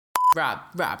Rob,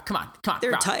 come on,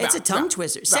 It's a tongue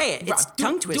twister. Say it. It's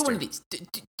tongue twister. Do one of these.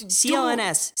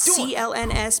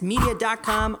 CLNS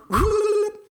media.com.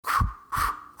 What's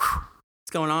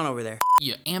going on over there?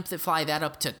 You amplify that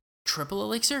up to triple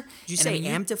elixir? Did you say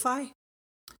amplify?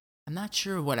 I'm not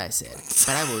sure what I said,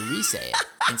 but I will re-say it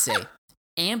and say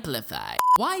amplify.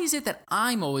 Why is it that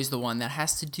I'm always the one that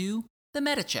has to do the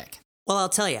meta check? Well, I'll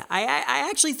tell you, I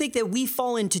actually think that we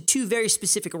fall into two very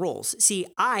specific roles. See,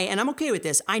 and I'm okay with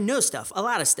this, I know stuff, a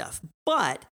lot of stuff,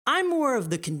 but I'm more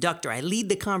of the conductor. I lead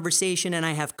the conversation and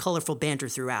I have colorful banter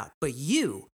throughout. But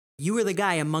you are the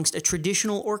guy amongst a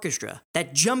traditional orchestra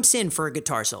that jumps in for a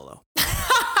guitar solo.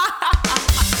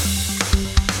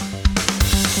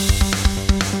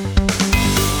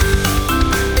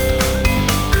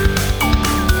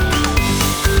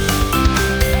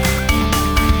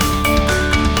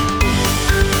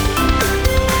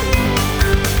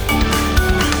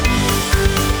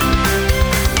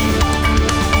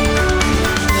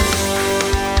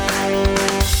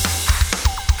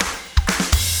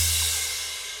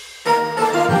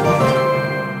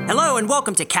 And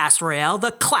welcome to Cast Royale,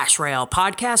 the Clash Royale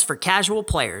podcast for casual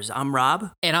players. I'm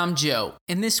Rob. And I'm Joe.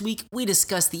 And this week, we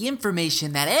discuss the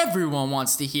information that everyone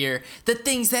wants to hear, the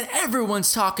things that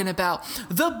everyone's talking about,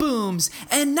 the booms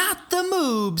and not the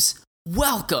moobs.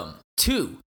 Welcome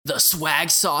to the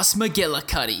Swag Sauce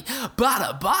McGillicuddy.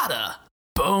 Bada bada.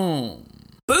 Boom.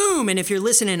 Boom! And if you're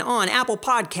listening on Apple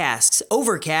Podcasts,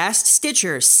 Overcast,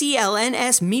 Stitcher,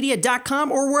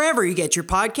 CLNSmedia.com, or wherever you get your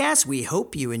podcasts, we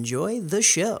hope you enjoy the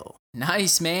show.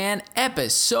 Nice, man.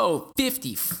 Episode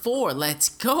 54. Let's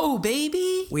go,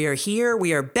 baby. We are here.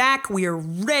 We are back. We are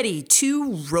ready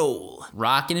to roll.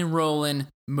 Rocking and rolling,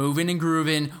 moving and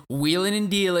grooving, wheeling and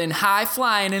dealing, high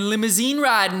flying and limousine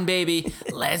riding, baby.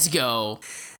 Let's go.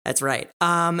 That's right.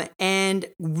 And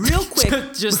real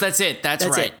quick. Just that's it. That's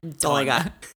right. That's all I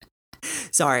got.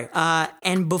 Sorry.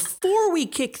 And before we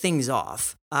kick things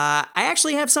off, I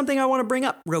actually have something I want to bring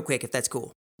up real quick, if that's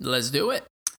cool. Let's do it.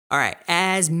 All right.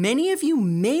 As many of you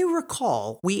may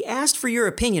recall, we asked for your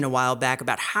opinion a while back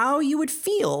about how you would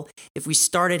feel if we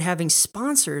started having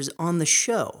sponsors on the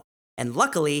show. And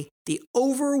luckily, the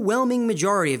overwhelming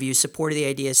majority of you supported the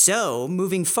idea. So,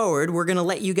 moving forward, we're going to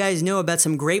let you guys know about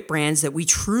some great brands that we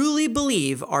truly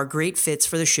believe are great fits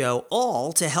for the show,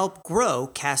 all to help grow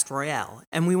Cast Royale.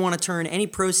 And we want to turn any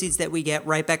proceeds that we get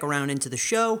right back around into the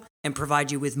show and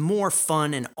provide you with more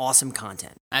fun and awesome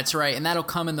content. That's right, and that'll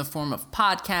come in the form of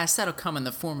podcasts, that'll come in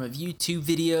the form of YouTube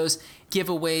videos,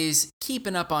 giveaways,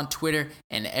 keeping up on Twitter,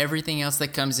 and everything else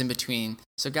that comes in between.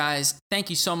 So guys, thank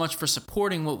you so much for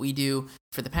supporting what we do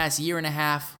for the past year and a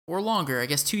half, or longer, I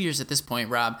guess 2 years at this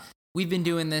point, Rob. We've been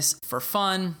doing this for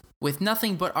fun, with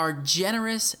nothing but our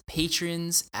generous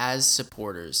patrons as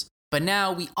supporters. But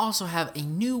now we also have a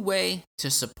new way to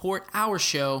support our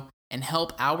show and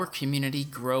help our community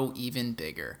grow even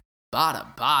bigger.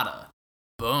 Bada bada.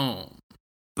 Boom.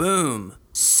 Boom.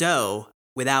 So,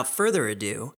 without further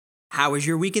ado, how was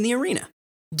your week in the arena?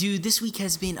 Dude, this week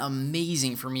has been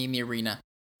amazing for me in the arena.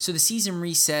 So the season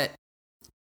reset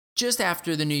just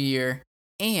after the new year,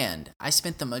 and I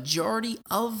spent the majority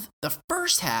of the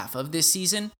first half of this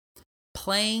season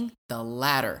playing the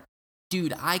ladder.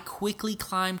 Dude, I quickly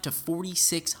climbed to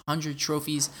 4,600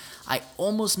 trophies. I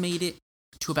almost made it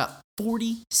to about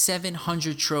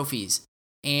 4,700 trophies.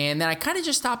 And then I kind of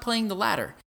just stopped playing the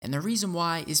ladder. And the reason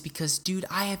why is because, dude,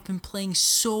 I have been playing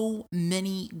so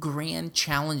many grand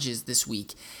challenges this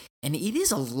week. And it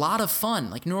is a lot of fun.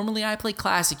 Like, normally I play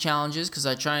classic challenges because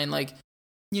I try and,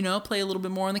 play a little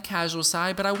bit more on the casual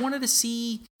side. But I wanted to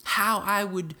see how I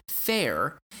would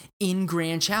fare in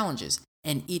grand challenges.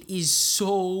 And it is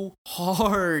so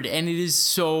hard and it is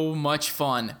so much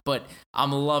fun. But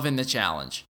I'm loving the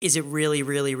challenge. Is it really,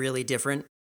 really, really different?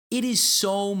 It is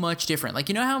so much different. Like,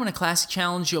 you know how in a classic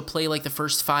challenge, you'll play like the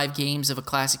first 5 games of a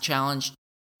classic challenge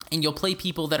and you'll play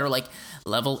people that are like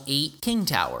level 8 King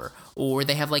Tower, or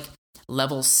they have like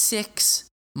level 6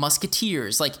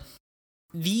 Musketeers. Like,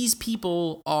 these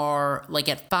people are like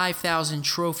at 5,000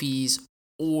 trophies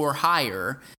or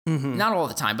higher. Mm-hmm. Not all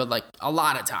the time, but like a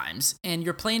lot of times. And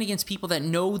you're playing against people that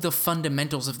know the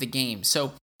fundamentals of the game.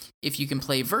 So if you can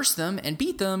play versus them and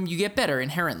beat them, you get better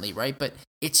inherently, right? But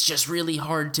it's just really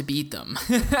hard to beat them.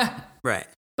 Right.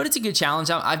 But it's a good challenge.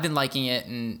 I've been liking it.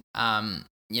 And,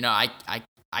 I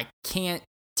can't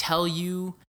tell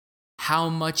you how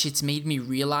much it's made me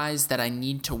realize that I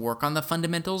need to work on the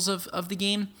fundamentals of the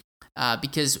game.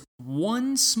 Because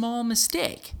one small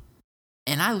mistake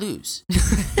and I lose.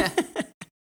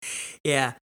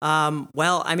 Yeah.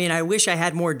 Well, I mean, I wish I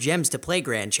had more gems to play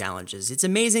grand challenges. It's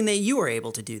amazing that you were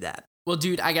able to do that. Well,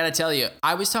 dude, I gotta tell you,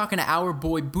 I was talking to our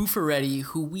boy Booferetti,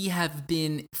 who we have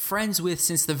been friends with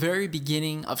since the very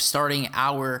beginning of starting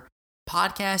our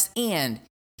podcast and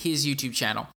his YouTube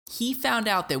channel. He found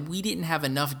out that we didn't have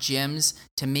enough gems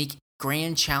to make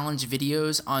grand challenge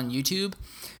videos on YouTube.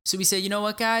 So we said, you know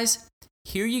what, guys?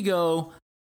 Here you go.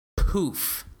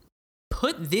 Poof.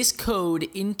 Put this code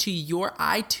into your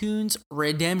iTunes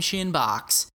redemption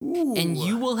box, and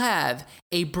you will have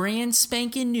a brand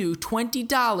spanking new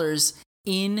 $20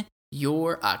 in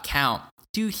your account.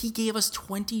 Dude, he gave us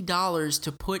 $20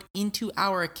 to put into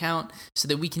our account so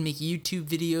that we can make YouTube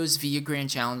videos via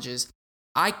grand challenges.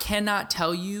 I cannot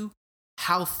tell you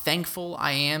how thankful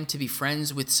I am to be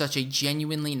friends with such a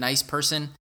genuinely nice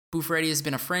person. Booferetti has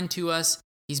been a friend to us.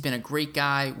 He's been a great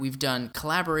guy. We've done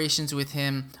collaborations with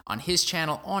him on his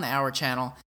channel, on our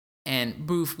channel. And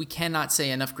Boof, we cannot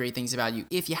say enough great things about you.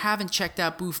 If you haven't checked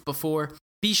out Boof before,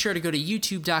 be sure to go to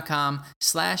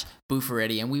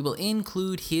youtube.com/Booferetti, and we will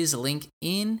include his link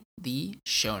in the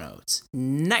show notes.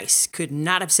 Nice. Could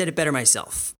not have said it better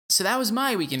myself. So that was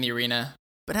my week in the arena.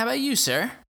 But how about you,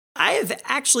 sir? I have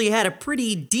actually had a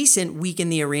pretty decent week in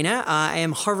the arena. I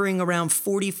am hovering around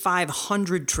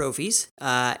 4,500 trophies,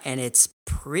 and it's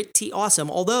pretty awesome.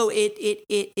 Although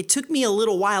it took me a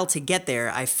little while to get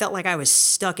there. I felt like I was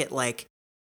stuck at like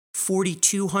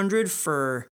 4,200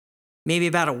 for maybe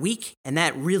about a week, and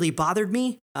that really bothered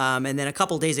me. And then a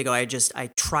couple days ago, I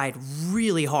tried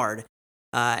really hard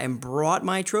and brought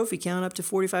my trophy count up to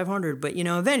 4,500. But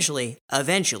eventually,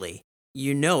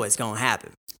 you know it's gonna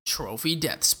happen. Trophy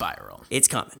death spiral. It's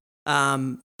coming.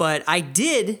 But I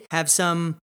did have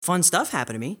some fun stuff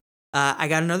happen to me. I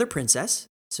got another princess,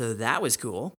 so that was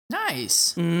cool.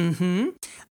 Nice.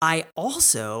 I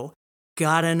also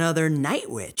got another night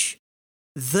witch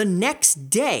the next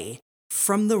day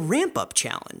from the ramp up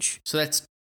challenge. So that's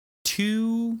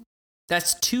two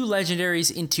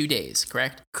legendaries in 2 days,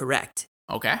 correct? Correct.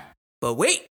 Okay. But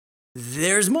wait,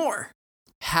 there's more.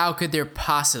 How could there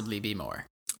possibly be more?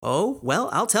 Oh, well,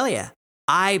 I'll tell you.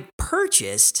 I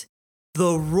purchased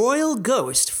the Royal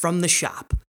Ghost from the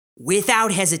shop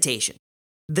without hesitation.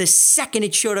 The second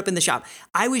it showed up in the shop,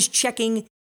 I was checking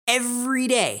every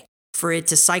day for it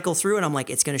to cycle through, and I'm like,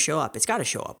 it's going to show up. It's got to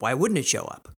show up. Why wouldn't it show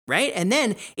up? Right? And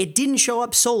then it didn't show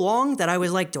up so long that I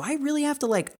was like, do I really have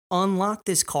to unlock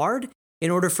this card in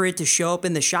order for it to show up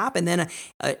in the shop? And then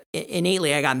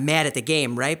innately, I got mad at the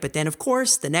game, right? But then, of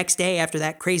course, the next day after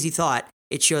that crazy thought,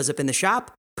 it shows up in the shop.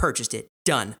 Purchased it.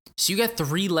 Done. So you got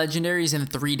 3 legendaries in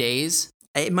 3 days?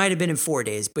 It might have been in 4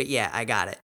 days, but yeah, I got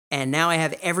it. And now I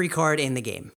have every card in the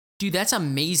game. Dude, that's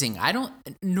amazing.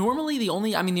 Normally the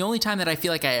only time that I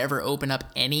feel like I ever open up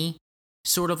any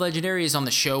sort of legendary is on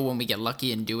the show when we get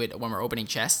lucky and do it when we're opening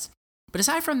chests. But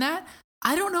aside from that,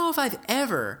 I don't know if I've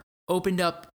ever opened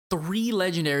up 3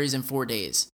 legendaries in 4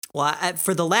 days. Well,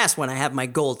 for the last one, I have my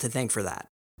gold to thank for that.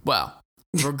 Well,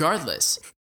 regardless,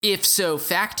 if so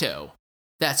facto,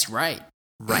 that's right.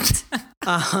 Right.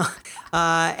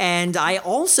 And I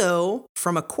also,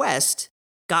 from a quest,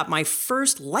 got my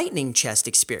first lightning chest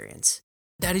experience.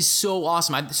 That is so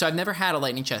awesome. I've never had a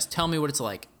lightning chest. Tell me what it's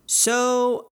like.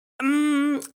 So,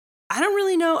 I don't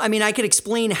really know. I mean, I could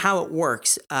explain how it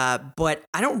works, but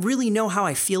I don't really know how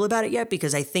I feel about it yet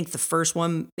because I think the first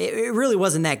one, it really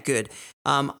wasn't that good.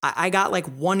 I got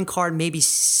one card, maybe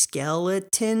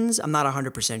skeletons. I'm not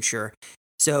 100% sure.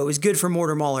 So it was good for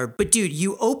Mortar Mauler. But dude,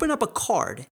 you open up a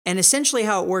card, and essentially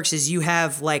how it works is you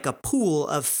have a pool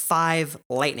of 5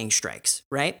 lightning strikes,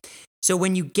 right? So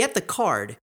when you get the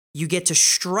card, you get to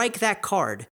strike that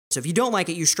card. So if you don't like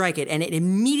it, you strike it, and it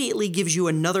immediately gives you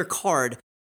another card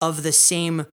of the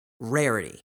same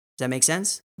rarity. Does that make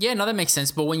sense? Yeah, no, that makes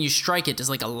sense. But when you strike it, does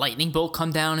a lightning bolt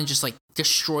come down and just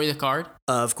destroy the card?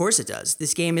 Of course it does.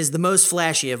 This game is the most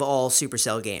flashy of all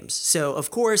Supercell games. So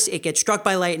of course it gets struck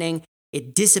by lightning.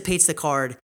 It dissipates the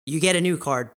card, you get a new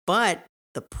card, but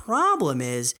the problem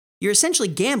is you're essentially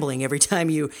gambling every time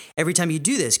you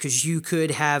do this because you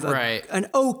could have an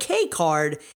okay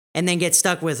card and then get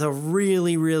stuck with a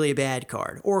really, really bad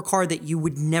card or a card that you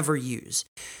would never use.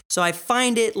 So I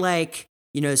find it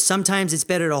sometimes it's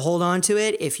better to hold on to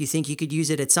it if you think you could use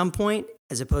it at some point,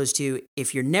 as opposed to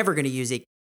if you're never going to use it,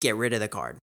 get rid of the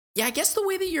card. Yeah, I guess the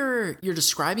way that you're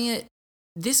describing it,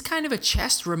 this kind of a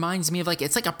chest reminds me of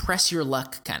it's like a press your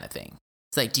luck kind of thing.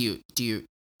 It's like, do you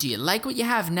like what you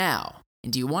have now?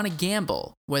 And do you want to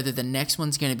gamble whether the next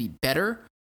one's going to be better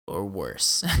or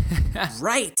worse?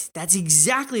 Right. That's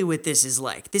exactly what this is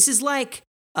like. This is like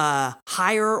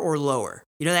higher or lower.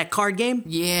 You know that card game?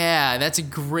 Yeah, that's a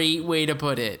great way to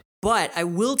put it. But I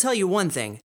will tell you one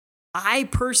thing. I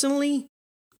personally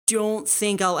don't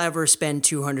think I'll ever spend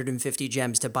 250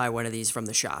 gems to buy one of these from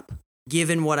the shop,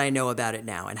 given what I know about it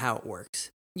now and how it works.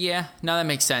 Yeah, no, that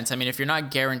makes sense. I mean, if you're not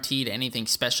guaranteed anything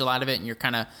special out of it and you're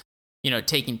kind of,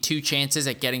 taking 2 chances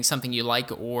at getting something you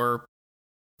like or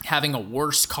having a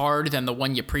worse card than the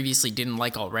one you previously didn't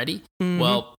like already,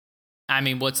 well, I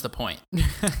mean, what's the point?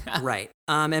 Right.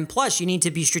 And plus, you need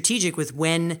to be strategic with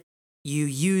when you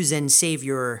use and save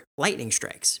your lightning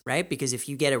strikes, right? Because if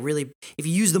you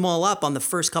use them all up on the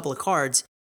first couple of cards,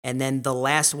 and then the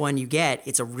last one you get,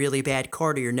 it's a really bad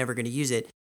card or you're never going to use it,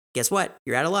 guess what?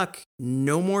 You're out of luck.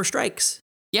 No more strikes.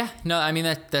 Yeah, no, I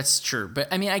mean, that's true. But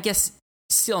I mean, I guess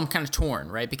still I'm kind of torn,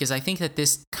 right? Because I think that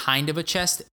this kind of a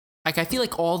chest, like I feel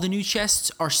like all the new chests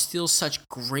are still such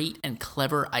great and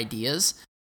clever ideas.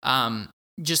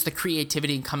 Just the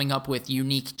creativity and coming up with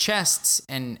unique chests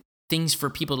and things for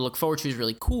people to look forward to is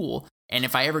really cool. And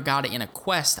if I ever got it in a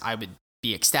quest, I would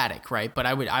be ecstatic, right? But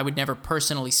I would never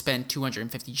personally spend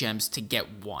 250 gems to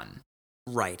get one.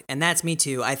 Right, and that's me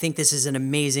too. I think this is an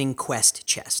amazing quest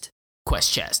chest.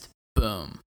 Quest chest.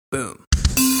 Boom. Boom.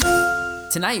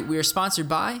 Tonight, we are sponsored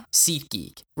by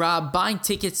SeatGeek. Rob, buying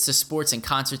tickets to sports and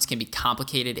concerts can be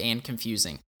complicated and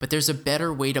confusing, but there's a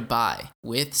better way to buy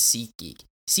with SeatGeek.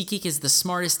 SeatGeek is the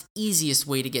smartest, easiest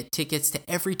way to get tickets to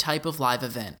every type of live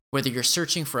event. Whether you're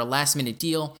searching for a last-minute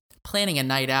deal, planning a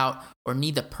night out, or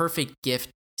need the perfect gift,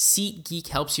 SeatGeek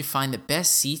helps you find the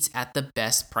best seats at the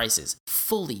best prices,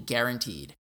 fully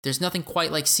guaranteed. There's nothing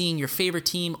quite like seeing your favorite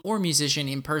team or musician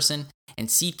in person, and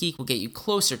SeatGeek will get you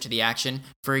closer to the action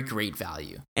for a great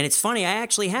value. And it's funny, I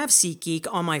actually have SeatGeek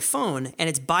on my phone, and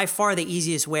it's by far the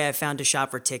easiest way I've found to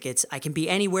shop for tickets. I can be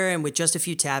anywhere, and with just a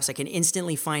few taps, I can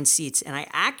instantly find seats. And I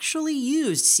actually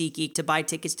used SeatGeek to buy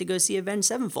tickets to go see Avenged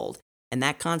Sevenfold, and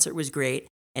that concert was great,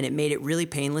 and it made it really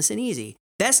painless and easy.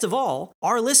 Best of all,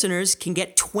 our listeners can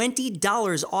get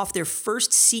 $20 off their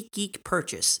first SeatGeek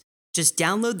purchase. Just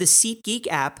download the SeatGeek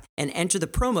app and enter the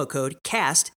promo code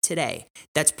CAST today.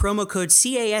 That's promo code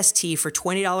CAST for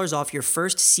 $20 off your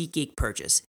first SeatGeek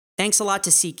purchase. Thanks a lot to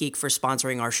SeatGeek for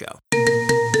sponsoring our show.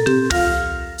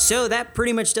 So that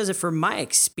pretty much does it for my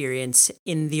experience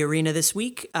in the arena this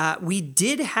week. We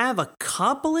did have a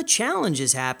couple of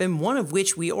challenges happen, one of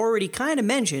which we already kind of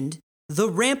mentioned, the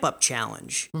Ramp-Up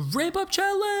Challenge. Ramp-Up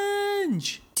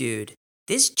Challenge! Dude,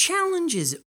 this challenge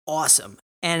is awesome.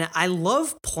 And I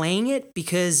love playing it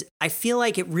because I feel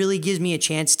like it really gives me a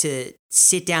chance to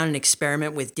sit down and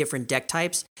experiment with different deck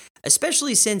types,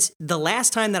 especially since the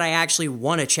last time that I actually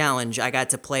won a challenge, I got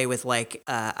to play with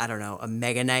a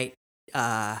Mega Knight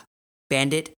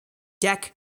Bandit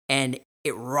deck, and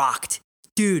it rocked.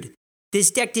 Dude, this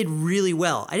deck did really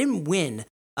well. I didn't win,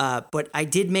 but I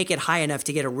did make it high enough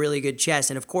to get a really good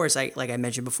chest. And of course, like I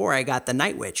mentioned before, I got the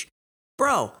Night Witch.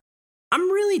 Bro, I'm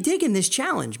really digging this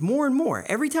challenge more and more.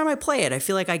 Every time I play it, I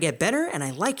feel like I get better and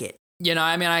I like it.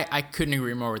 I couldn't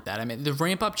agree more with that. I mean, the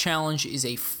Ramp Up Challenge is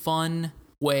a fun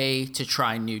way to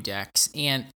try new decks.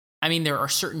 And I mean, there are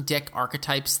certain deck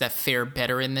archetypes that fare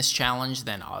better in this challenge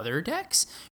than other decks,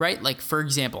 right? Like, for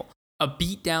example, a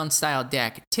beatdown style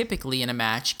deck typically in a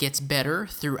match gets better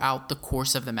throughout the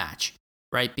course of the match,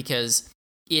 right? Because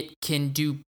it can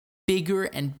do bigger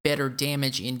and better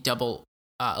damage in double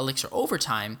elixir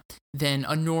overtime than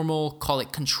a normal, call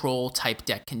it control type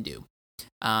deck can do.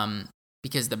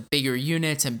 Because the bigger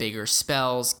units and bigger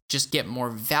spells just get more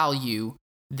value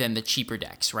than the cheaper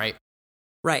decks, right?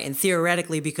 Right, and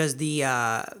theoretically, because the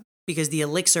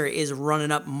elixir is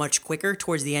running up much quicker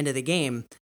towards the end of the game,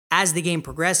 as the game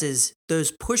progresses,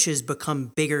 those pushes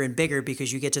become bigger and bigger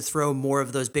because you get to throw more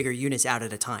of those bigger units out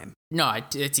at a time. No,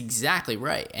 it's exactly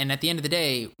right. And at the end of the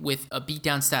day, with a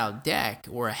beatdown style deck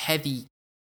or a heavy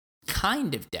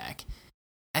kind of deck,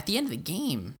 at the end of the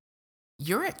game,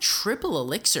 you're at triple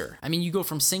elixir. I mean, you go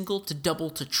from single to double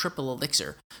to triple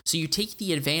elixir. So you take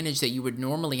the advantage that you would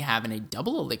normally have in a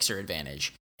double elixir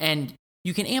advantage, and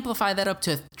you can amplify that up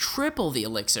to triple the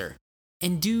elixir.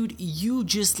 And dude, you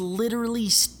just literally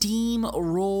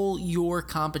steamroll your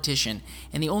competition.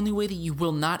 And the only way that you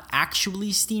will not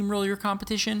actually steamroll your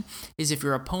competition is if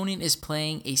your opponent is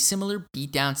playing a similar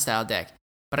beatdown style deck.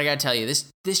 But I gotta tell you,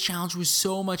 this challenge was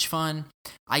so much fun.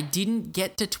 I didn't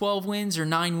get to 12 wins or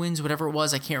 9 wins, whatever it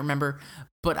was, I can't remember.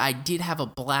 But I did have a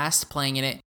blast playing in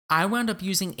it. I wound up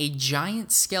using a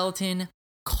giant skeleton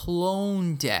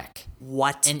clone deck.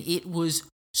 What? And it was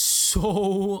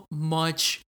so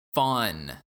much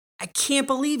fun. I can't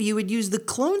believe you would use the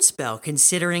clone spell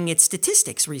considering its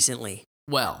statistics recently.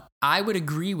 Well, I would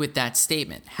agree with that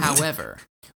statement. However,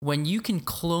 when you can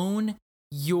clone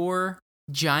your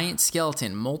giant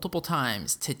skeleton multiple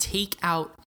times to take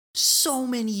out so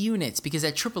many units because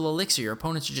at triple elixir, your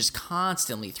opponents are just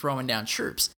constantly throwing down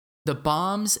chirps. The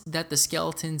bombs that the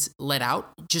skeletons let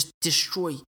out just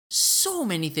destroy so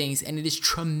many things, and it is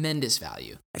tremendous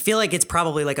value. I feel like it's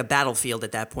probably like a battlefield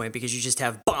at that point because you just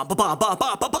have bomb, bomb, bomb,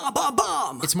 bomb, bomb, bomb, bomb,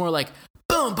 bomb. It's more like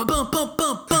boom, boom, boom, boom,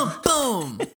 boom, boom,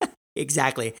 boom.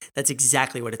 Exactly. That's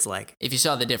exactly what it's like. If you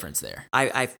saw the difference there.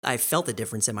 I felt the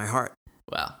difference in my heart.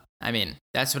 Well, I mean,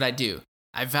 that's what I do.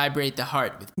 I vibrate the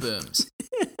heart with booms.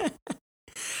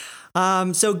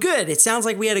 So good. It sounds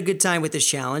like we had a good time with this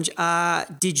challenge.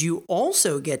 Did you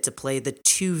also get to play the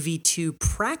 2v2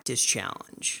 practice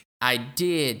challenge? I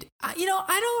did.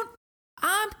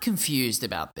 I'm confused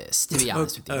about this, to be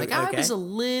honest with you. Like, okay. I was a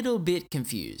little bit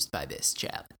confused by this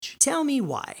challenge. Tell me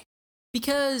why.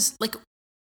 Because, like,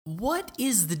 what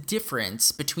is the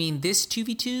difference between this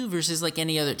 2v2 versus, like,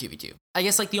 any other 2v2? I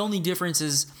guess, like, the only difference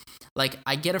is, like,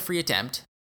 I get a free attempt,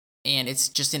 and it's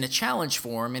just in a challenge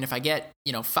form, and if I get,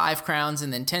 5 crowns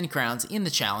and then 10 crowns in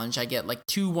the challenge, I get, like,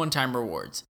 2 one-time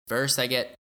rewards. First, I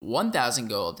get 1,000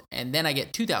 gold, and then I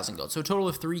get 2,000 gold, so a total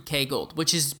of 3k gold,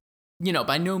 which is,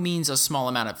 by no means a small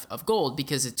amount of gold,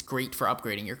 because it's great for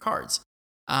upgrading your cards.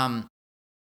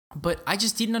 But I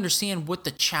just didn't understand what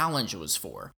the challenge was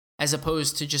for, as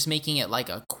opposed to just making it like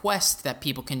a quest that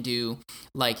people can do,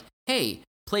 like, hey,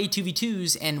 play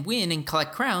 2v2s and win and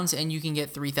collect crowns and you can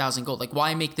get 3,000 gold. Like,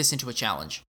 why make this into a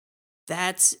challenge?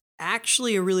 That's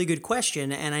actually a really good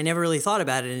question, and I never really thought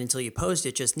about it until you posed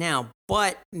it just now.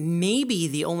 But maybe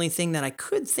the only thing that I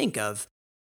could think of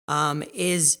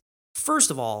is, first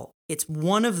of all, it's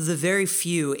one of the very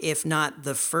few, if not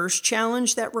the first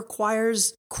challenge that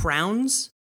requires crowns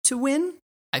to win.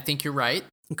 I think you're right.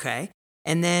 Okay.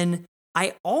 And then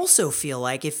I also feel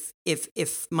like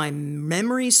if my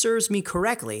memory serves me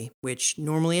correctly, which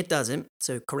normally it doesn't,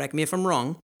 so correct me if I'm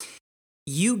wrong,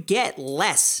 you get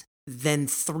less than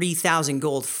 3,000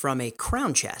 gold from a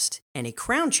crown chest, and a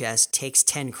crown chest takes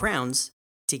 10 crowns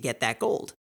to get that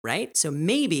gold, right? So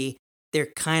maybe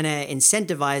they're kind of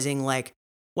incentivizing like,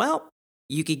 well,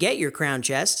 you could get your crown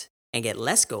chest and get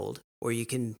less gold, or you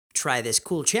can try this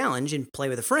cool challenge and play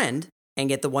with a friend and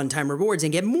get the one-time rewards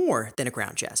and get more than a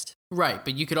crown chest. Right,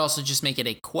 but you could also just make it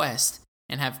a quest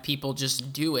and have people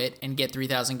just do it and get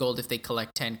 3,000 gold if they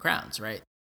collect 10 crowns, right?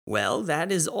 Well,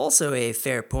 that is also a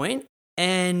fair point.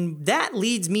 And that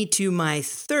leads me to my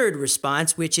third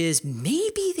response, which is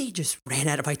maybe they just ran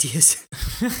out of ideas.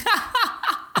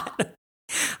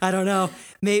 I don't know.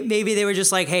 Maybe they were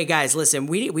just like, hey, guys, listen,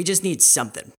 we just need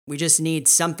something. We just need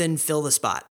something, fill the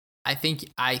spot. I think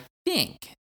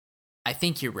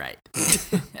you're right.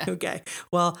 Okay.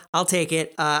 Well, I'll take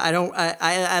it.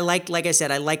 I like I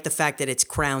said, I like the fact that it's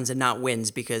crowns and not wins,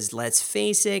 because let's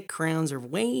face it, crowns are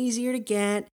way easier to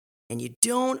get, and you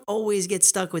don't always get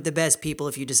stuck with the best people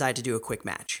if you decide to do a quick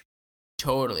match.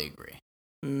 Totally agree.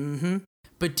 Mm-hmm.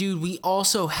 But dude, we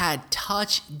also had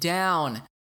touchdown.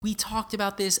 We talked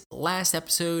about this last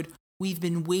episode. We've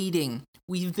been waiting.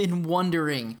 We've been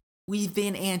wondering. We've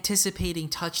been anticipating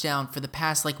touchdown for the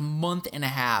past month and a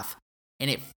half. And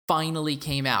it finally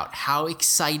came out. How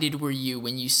excited were you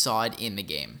when you saw it in the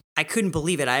game? I couldn't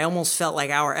believe it. I almost felt like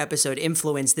our episode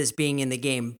influenced this being in the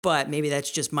game, but maybe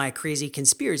that's just my crazy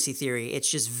conspiracy theory.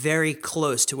 It's just very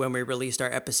close to when we released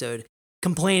our episode,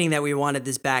 complaining that we wanted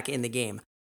this back in the game.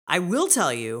 I will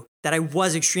tell you that I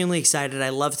was extremely excited. I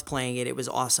loved playing it. It was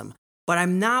awesome. But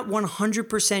I'm not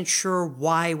 100% sure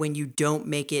why, when you don't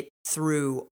make it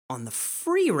through on the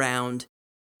free round,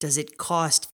 does it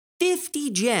cost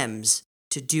 50 gems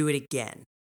to do it again.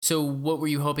 So what were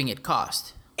you hoping it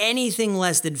cost? Anything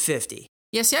less than 50.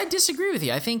 Yeah, see, I disagree with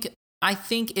you. I think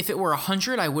if it were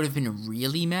 100, I would have been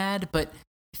really mad, but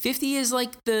 50 is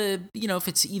like if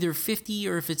it's either 50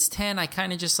 or if it's 10, I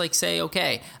kind of just say,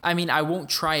 okay. I mean, I won't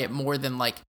try it more than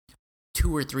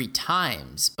 2 or 3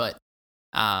 times, but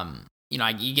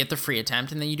you get the free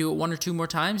attempt and then you do it 1 or 2 more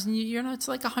times and it's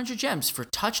 100 gems for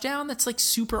touchdown. That's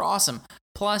super awesome.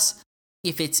 Plus,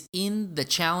 if it's in the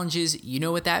challenges, you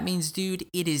know what that means, dude?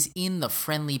 It is in the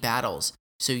friendly battles.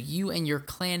 So you and your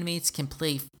clanmates can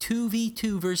play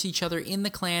 2v2 versus each other in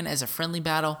the clan as a friendly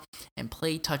battle and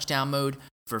play touchdown mode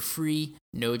for free,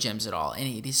 no gems at all. And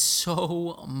it is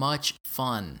so much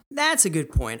fun. That's a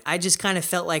good point. I just kind of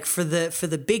felt like for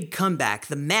the big comeback,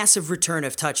 the massive return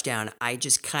of touchdown, I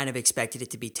just kind of expected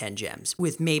it to be 10 gems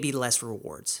with maybe less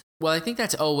rewards. Well, I think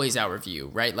that's always our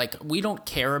view, right? We don't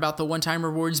care about the one-time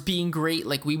rewards being great.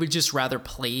 We would just rather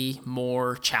play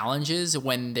more challenges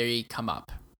when they come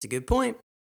up. It's a good point.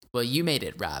 Well, you made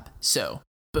it, Rob. So,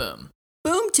 boom.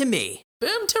 Boom to me.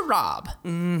 Boom to Rob.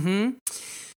 Mm-hmm.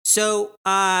 So,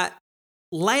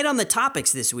 light on the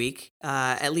topics this week,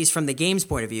 at least from the game's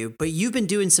point of view, but you've been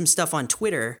doing some stuff on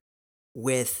Twitter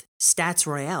with Stats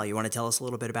Royale. You want to tell us a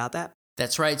little bit about that?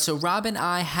 That's right. So Rob and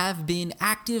I have been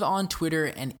active on Twitter,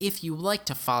 and if you like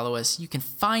to follow us, you can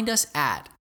find us at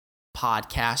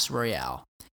Podcast Royale.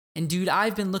 And dude,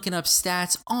 I've been looking up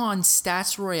stats on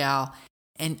Stats Royale,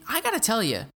 and I gotta tell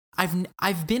you,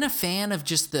 I've been a fan of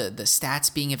just the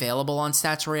stats being available on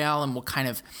Stats Royale and what kind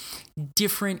of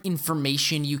different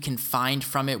information you can find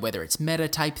from it, whether it's meta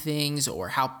type things or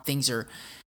how things are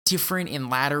different in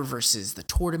ladder versus the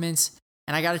tournaments.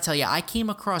 And I gotta tell you, I came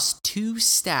across 2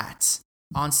 stats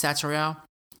on Stats Royale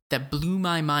that blew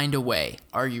my mind away.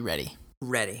 Are you ready?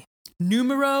 Ready.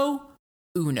 Numero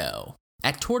uno.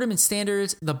 At tournament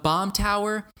standards, the bomb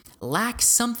tower lacks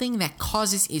something that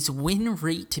causes its win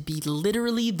rate to be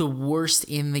literally the worst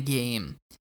in the game,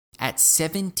 at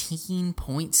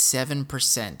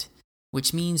 17.7%,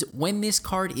 which means when this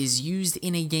card is used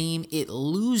in a game, it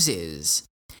loses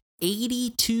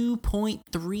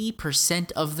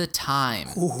 82.3% of the time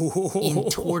in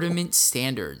tournament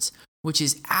standards, which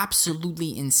is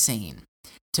absolutely insane.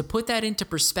 To put that into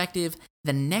perspective,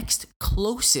 the next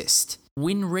closest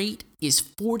win rate is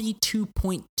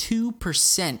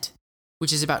 42.2%,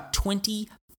 which is about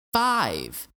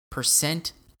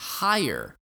 25%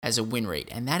 higher as a win rate,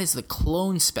 and that is the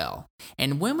clone spell.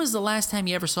 And when was the last time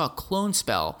you ever saw a clone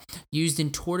spell used in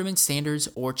tournament standards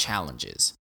or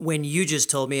challenges? When you just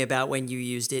told me about when you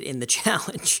used it in the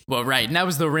challenge. Well, right, and that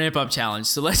was the ramp up challenge.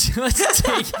 So let's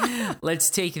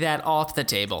take that off the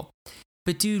table.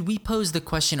 But dude, we posed the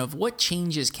question of what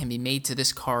changes can be made to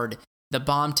this card, the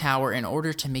bomb tower, in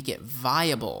order to make it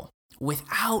viable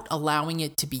without allowing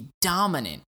it to be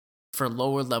dominant for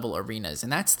lower level arenas.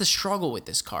 And that's the struggle with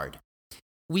this card.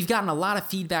 We've gotten a lot of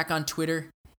feedback on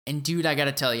Twitter, and dude, I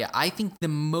gotta tell you, I think the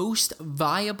most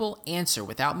viable answer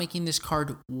without making this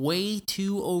card way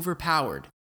too overpowered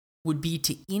would be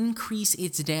to increase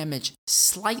its damage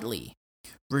slightly,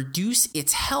 reduce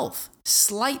its health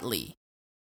slightly,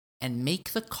 and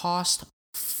make the cost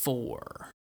 4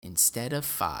 instead of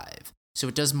 5. So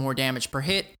it does more damage per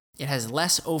hit, it has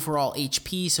less overall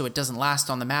HP, so it doesn't last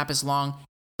on the map as long,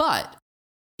 but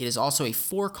it is also a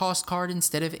 4-cost card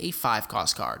instead of a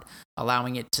 5-cost card,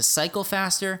 allowing it to cycle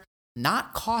faster,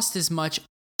 not cost as much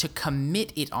to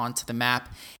commit it onto the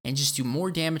map, and just do more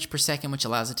damage per second, which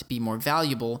allows it to be more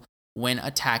valuable when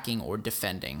attacking or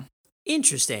defending.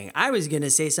 Interesting. I was going to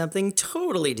say something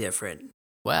totally different.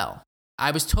 Well,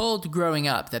 I was told growing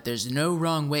up that there's no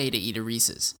wrong way to eat a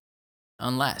Reese's,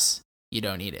 unless you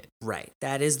don't eat it. Right.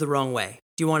 That is the wrong way.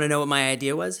 Do you want to know what my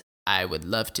idea was? I would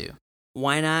love to.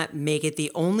 Why not make it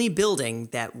the only building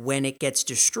that when it gets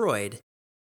destroyed,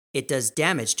 it does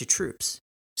damage to troops?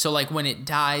 So like when it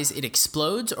dies, it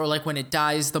explodes, or like when it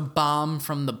dies, the bomb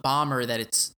from the bomber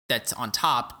that's on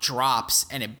top drops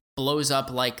and it blows up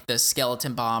like the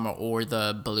skeleton bomb or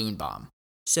the balloon bomb?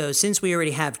 So since we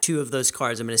already have 2 of those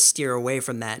cards, I'm going to steer away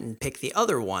from that and pick the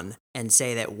other one and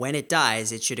say that when it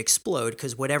dies, it should explode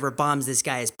because whatever bombs this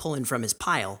guy is pulling from his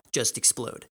pile just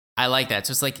explode. I like that.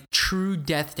 So it's like true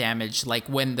death damage, like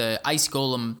when the ice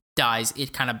golem dies,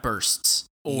 it kind of bursts,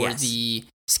 or Yes. the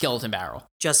skeleton barrel.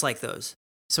 Just like those.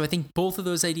 So I think both of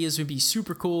those ideas would be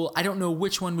super cool. I don't know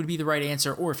which one would be the right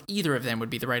answer or if either of them would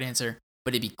be the right answer,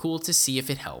 but it'd be cool to see if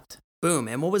it helped. Boom.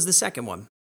 And what was the second one?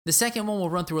 The second one we'll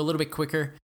run through a little bit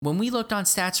quicker. When we looked on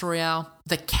Stats Royale,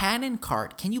 the cannon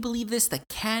cart, can you believe this? The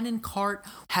cannon cart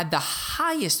had the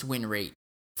highest win rate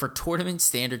for tournament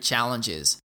standard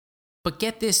challenges. But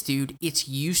get this, dude, its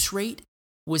use rate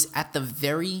was at the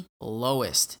very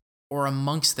lowest, or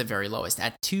amongst the very lowest,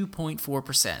 at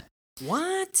 2.4%.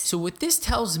 What? So what this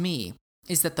tells me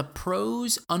is that the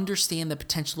pros understand the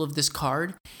potential of this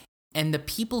card, and the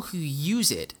people who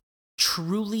use it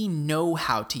truly know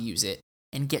how to use it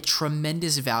and get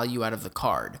tremendous value out of the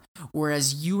card.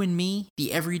 Whereas you and me,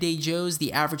 the everyday Joes,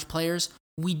 the average players,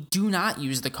 we do not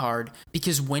use the card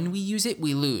because when we use it,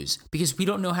 we lose because we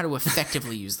don't know how to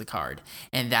effectively use the card.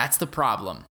 And that's the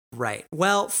problem. Right.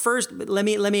 Well, first, let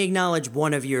me acknowledge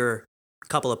one of your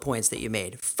couple of points that you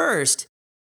made. First,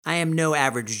 I am no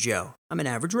average Joe. I'm an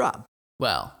average Rob.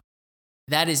 Well,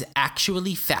 that is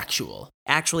actually factual.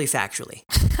 Actually, factually.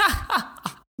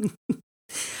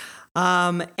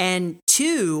 And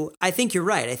 2, I think you're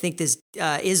right. I think this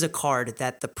is a card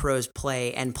that the pros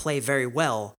play and play very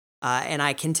well. And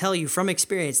I can tell you from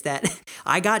experience that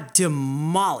I got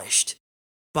demolished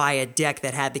by a deck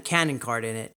that had the cannon card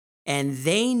in it, and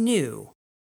they knew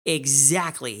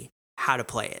exactly how to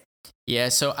play it. Yeah,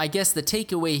 so I guess the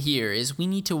takeaway here is we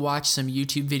need to watch some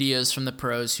YouTube videos from the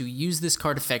pros who use this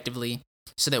card effectively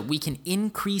so that we can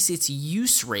increase its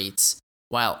use rates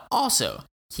while also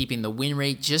keeping the win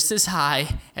rate just as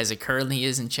high as it currently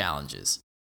is in challenges.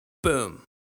 Boom.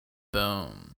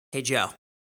 Boom. Hey, Joe.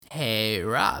 Hey,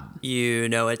 Rob. You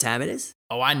know what time it is?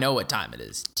 Oh, I know what time it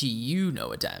is. Do you know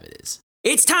what time it is?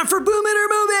 It's time for Boom It or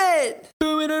Move It!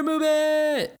 Boom it or move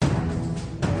it!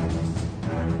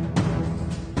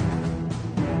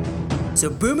 So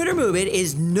Boom It or Move It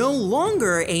is no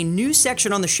longer a new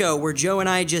section on the show where Joe and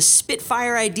I just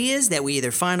spitfire ideas that we either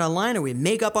find online or we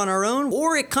make up on our own,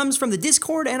 or it comes from the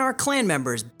Discord and our clan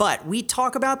members. But we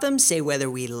talk about them, say whether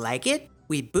we like it,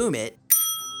 we boom it,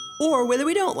 or whether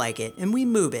we don't like it and we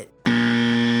move it.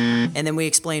 And then we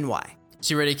explain why.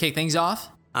 So you ready to kick things off?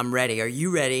 I'm ready. Are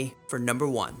you ready for number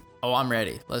 1? Oh, I'm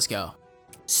ready. Let's go.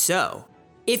 So,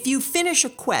 if you finish a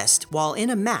quest while in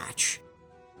a match,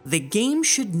 the game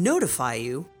should notify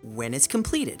you when it's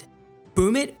completed.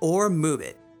 Boom it or move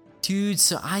it. Dude,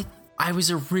 so I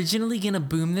was originally going to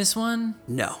boom this one,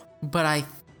 No. but I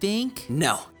think...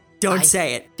 No. Don't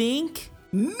say it. think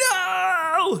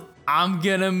No! I'm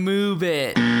going to move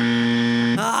it.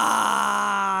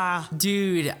 Ah!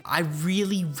 Dude, I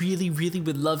really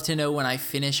would love to know when I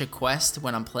finish a quest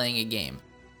when I'm playing a game.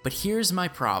 But here's my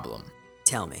problem.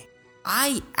 Tell me.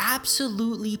 I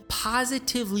absolutely,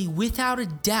 positively, without a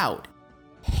doubt,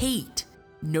 hate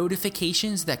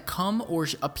notifications that come or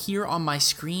appear on my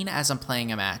screen as I'm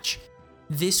playing a match.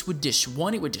 This would,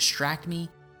 one, it would distract me.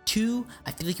 2,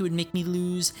 I feel like it would make me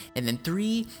lose. And then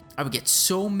 3, I would get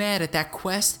so mad at that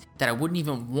quest that I wouldn't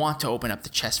even want to open up the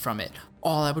chest from it.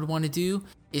 All I would want to do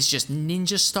is just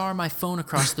ninja star my phone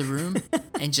across the room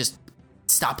and just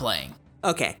stop playing.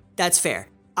 Okay, that's fair.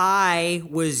 I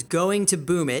was going to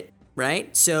boom it,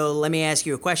 right? So let me ask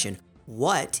you a question.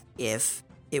 What if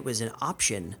it was an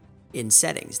option in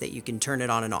settings that you can turn it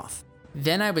on and off?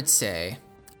 Then I would say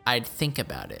I'd think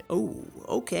about it. Oh,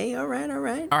 okay, all right. All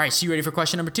right, so you ready for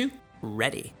question number 2?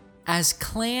 Ready. As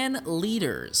clan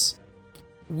leaders,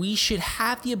 we should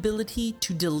have the ability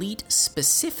to delete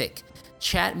specific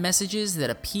chat messages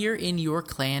that appear in your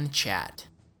clan chat.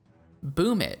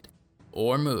 Boom it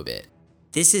or move it.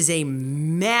 This is a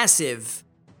massive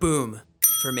boom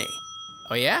for me.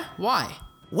 Oh yeah? Why?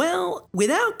 Well,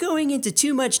 without going into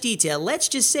too much detail, let's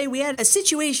just say we had a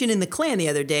situation in the clan the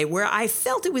other day where I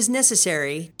felt it was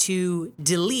necessary to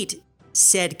delete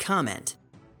said comment.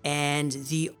 And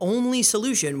the only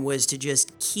solution was to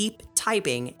just keep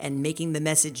typing and making the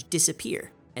message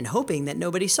disappear and hoping that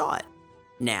nobody saw it.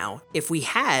 Now, if we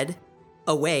had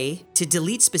a way to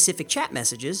delete specific chat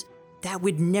messages, that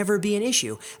would never be an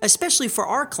issue, especially for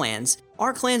our clans.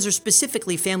 Our clans are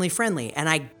specifically family friendly, and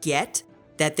I get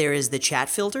that there is the chat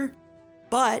filter,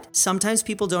 but sometimes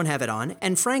people don't have it on,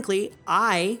 and frankly,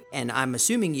 and I'm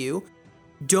assuming you,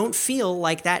 don't feel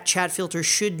like that chat filter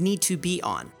should need to be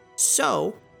on.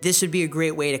 So, this would be a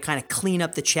great way to kind of clean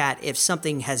up the chat if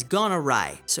something has gone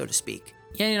awry, so to speak.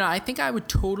 Yeah, I think I would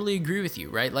totally agree with you,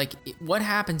 right? Like, what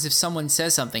happens if someone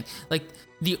says something? Like,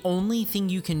 the only thing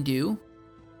you can do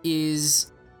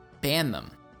is ban them,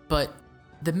 but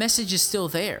the message is still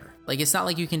there. Like, it's not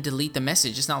like you can delete the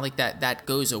message. It's not like that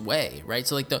goes away, right?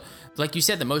 So like you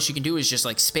said, the most you can do is just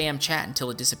like spam chat until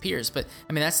it disappears. But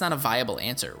I mean, that's not a viable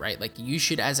answer, right? Like, you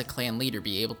should, as a clan leader,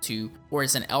 be able to, or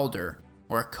as an elder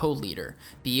or a co-leader,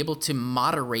 be able to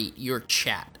moderate your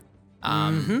chat.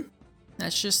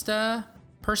 That's just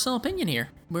personal opinion here.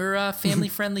 We're a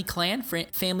family-friendly clan,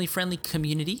 family-friendly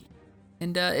community.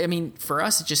 And, I mean, for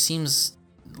us, it just seems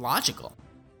logical.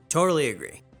 Totally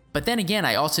agree. But then again,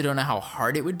 I also don't know how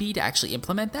hard it would be to actually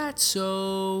implement that,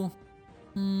 so...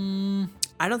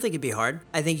 I don't think it'd be hard.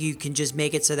 I think you can just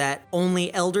make it so that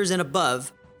only elders and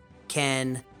above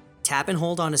can tap and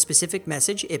hold on a specific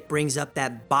message. It brings up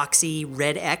that boxy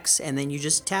red X, and then you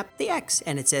just tap the X,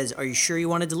 and it says, "Are you sure you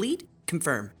want to delete?"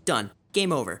 Confirm. Done.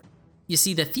 Game over. You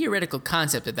see, the theoretical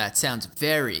concept of that sounds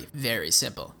very, very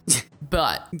simple.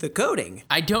 But The coding.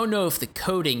 I don't know if the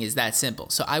coding is that simple,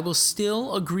 so I will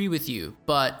still agree with you,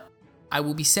 but I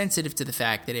will be sensitive to the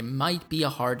fact that it might be a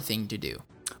hard thing to do.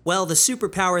 Well, the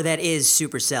superpower that is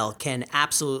Supercell can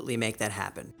absolutely make that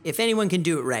happen. If anyone can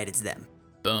do it right, it's them.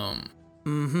 Boom.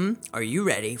 Are you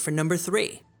ready for number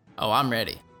 3? Oh, I'm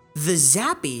ready. The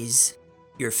Zappies,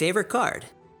 your favorite card,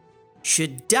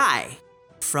 should die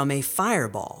from a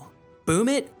fireball. Boom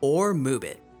it or move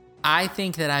it. I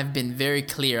think that I've been very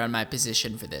clear on my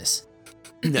position for this.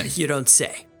 No, you don't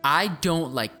say. I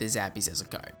don't like the Zappies as a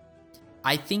card.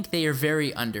 I think they are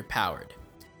very underpowered.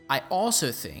 I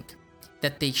also think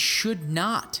that they should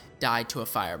not die to a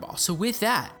fireball. So with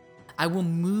that, I will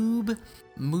move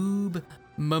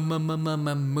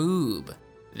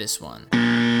this one.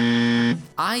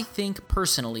 I think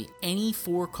personally, any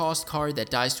 4-cost card that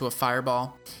dies to a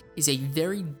fireball is a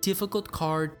very difficult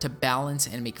card to balance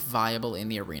and make viable in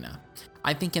the arena.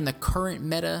 I think in the current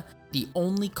meta, the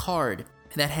only card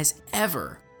that has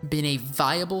ever been a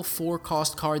viable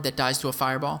 4-cost card that dies to a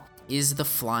fireball is the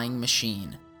Flying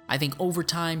Machine. I think over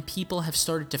time, people have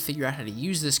started to figure out how to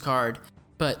use this card,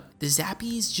 but the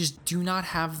Zappies just do not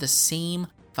have the same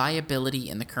viability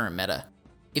in the current meta.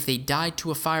 If they died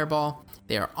to a fireball,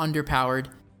 they are underpowered.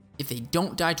 If they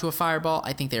don't die to a fireball,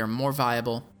 I think they are more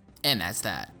viable, and that's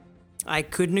that. I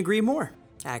couldn't agree more,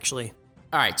 actually.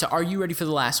 Alright, so are you ready for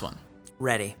the last one?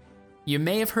 Ready. You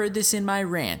may have heard this in my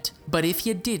rant, but if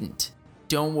you didn't,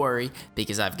 don't worry,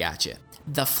 because I've got you.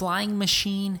 The Flying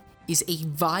Machine is a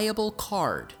viable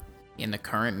card in the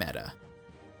current meta.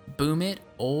 Boom it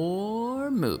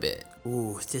or move it.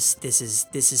 Ooh, this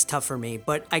is tough for me.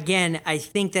 But again, I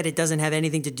think that it doesn't have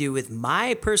anything to do with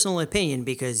my personal opinion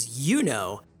because you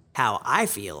know how I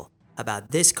feel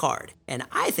about this card. And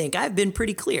I think I've been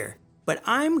pretty clear. But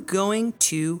I'm going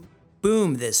to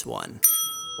boom this one.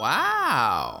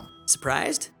 Wow.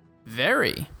 Surprised?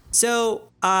 Very. So,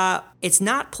 it's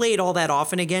not played all that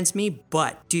often against me,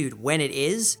 but dude, when it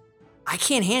is, I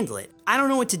can't handle it. I don't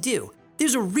know what to do.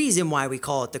 There's a reason why we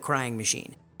call it the Crying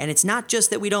Machine. And it's not just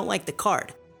that we don't like the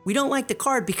card. We don't like the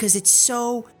card because it's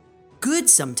so good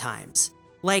sometimes.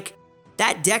 Like,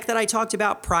 that deck that I talked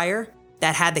about prior,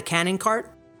 that had the cannon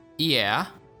cart. Yeah.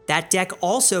 That deck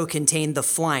also contained the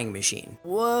Flying Machine.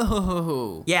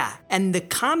 Whoa. Yeah, and the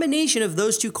combination of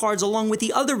those two cards along with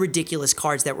the other ridiculous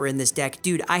cards that were in this deck,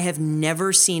 dude, I have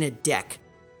never seen a deck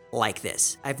like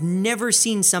this. I've never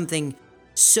seen something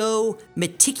so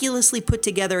meticulously put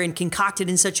together and concocted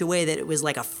in such a way that it was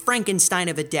like a Frankenstein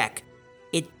of a deck.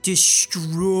 It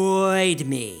destroyed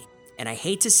me. And I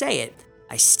hate to say it,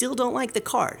 I still don't like the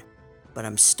card, but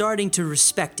I'm starting to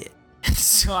respect it.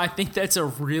 So I think that's a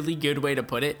really good way to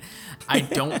put it. I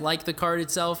don't like the card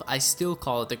itself. I still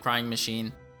call it the Crying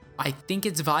Machine. I think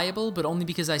it's viable, but only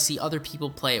because I see other people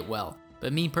play it well.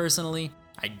 But me personally,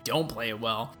 I don't play it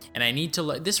well, and I need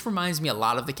to this reminds me a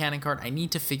lot of the cannon card. I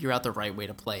need to figure out the right way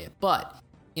to play it. But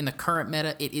in the current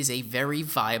meta, it is a very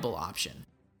viable option.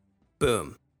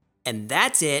 Boom. And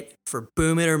that's it for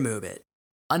Boom It or Move It.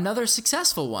 Another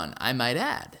successful one, I might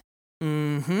add.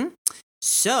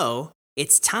 So,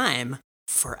 it's time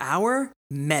for our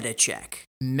meta check.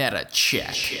 Meta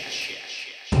check.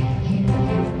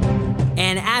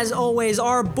 And as always,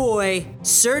 our boy,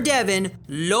 Sir Devin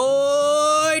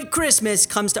Lloyd Christmas,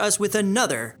 comes to us with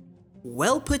another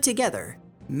well put together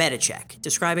meta check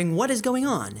describing what is going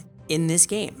on in this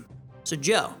game. So,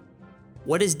 Joe,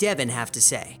 what does Devin have to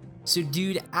say? So,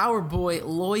 dude, our boy,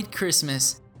 Lloyd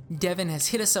Christmas, Devin has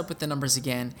hit us up with the numbers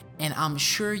again, and I'm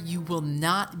sure you will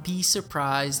not be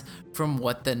surprised from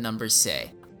what the numbers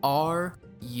say. Are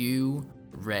you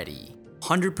ready?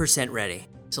 100% ready.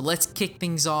 So let's kick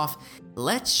things off.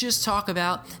 Let's just talk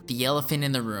about the elephant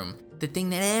in the room, the thing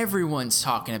that everyone's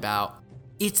talking about.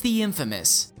 It's the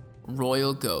infamous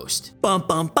Royal Ghost. Bum,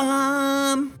 bum,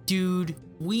 bum. Dude,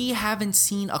 we haven't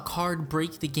seen a card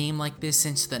break the game like this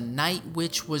since the Night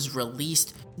Witch was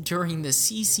released during the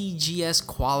CCGS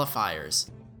qualifiers.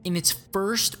 In its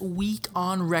first week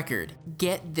on record,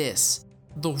 get this,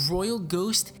 the Royal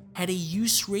Ghost had a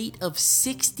use rate of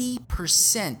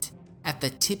 60% at the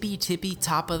tippy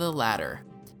top of the ladder.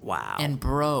 Wow. And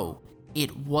bro,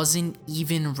 it wasn't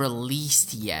even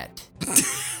released yet.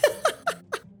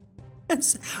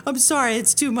 I'm sorry,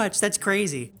 it's too much. That's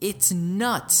crazy. It's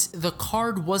nuts. The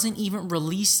card wasn't even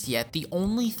released yet. The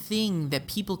only thing that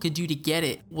people could do to get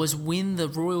it was win the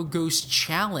Royal Ghost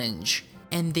Challenge.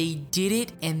 And they did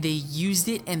it, and they used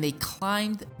it, and they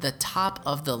climbed the top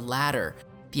of the ladder.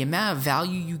 The amount of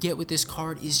value you get with this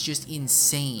card is just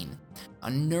insane. A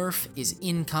nerf is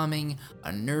incoming,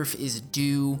 a nerf is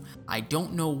due. I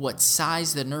don't know what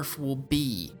size the nerf will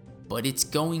be, but it's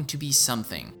going to be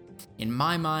something. In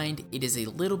my mind, it is a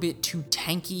little bit too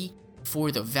tanky for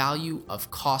the value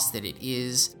of cost that it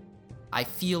is. I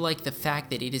feel like the fact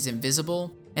that it is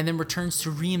invisible and then returns to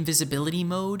re-invisibility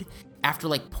mode after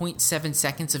like 0.7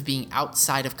 seconds of being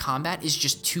outside of combat is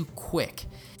just too quick.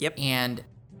 Yep. And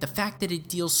the fact that it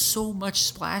deals so much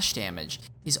splash damage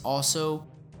is also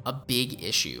a big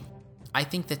issue. I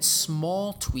think that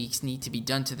small tweaks need to be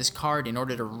done to this card in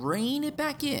order to rein it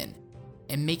back in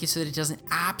and make it so that it doesn't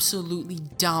absolutely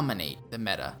dominate the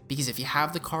meta. Because if you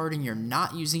have the card and you're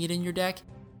not using it in your deck,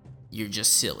 you're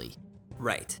just silly.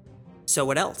 Right. So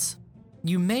what else?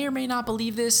 You may or may not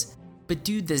believe this, but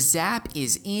dude, the zap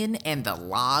is in and the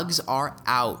logs are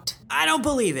out. I don't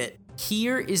believe it.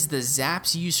 Here is the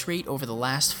zap's use rate over the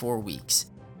last 4 weeks.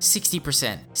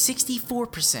 60%,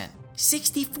 64%,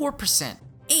 64%,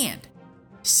 and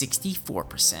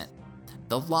 64%.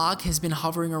 The log has been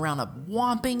hovering around a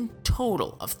whopping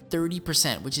total of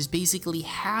 30%, which is basically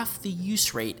half the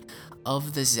use rate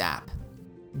of the Zap.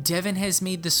 Devin has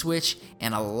made the switch,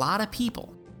 and a lot of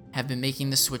people have been making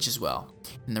the switch as well.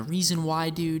 And the reason why,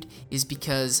 dude, is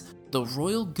because the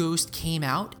Royal Ghost came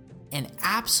out and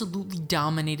absolutely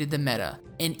dominated the meta.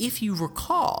 And if you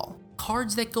recall,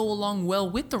 cards that go along well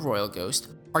with the Royal Ghost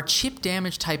are chip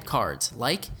damage type cards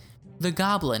like the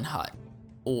Goblin Hut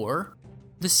or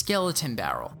the Skeleton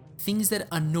Barrel, things that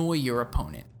annoy your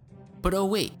opponent. But oh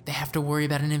wait, they have to worry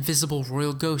about an invisible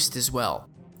Royal Ghost as well.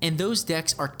 And those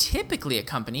decks are typically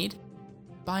accompanied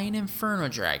by an Inferno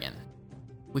Dragon,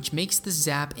 which makes the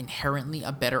Zap inherently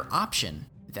a better option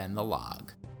than the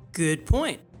log. Good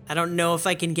point. I don't know if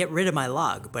I can get rid of my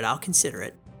log, but I'll consider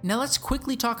it. Now let's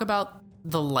quickly talk about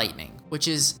the Lightning, which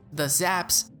is the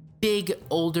Zap's big,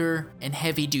 older, and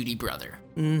heavy-duty brother.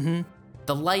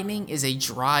 The Lightning is a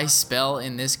dry spell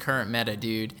in this current meta,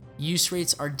 dude. Use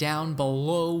rates are down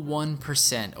below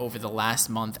 1% over the last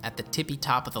month at the tippy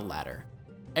top of the ladder.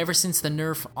 Ever since the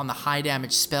nerf on the high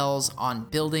damage spells on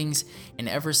buildings, and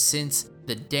ever since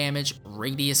the damage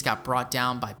radius got brought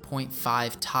down by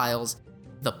 0.5 tiles,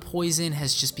 the poison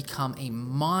has just become a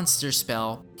monster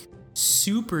spell,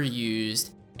 super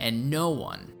used, and no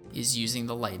one is using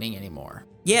the Lightning anymore.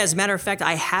 Yeah, as a matter of fact,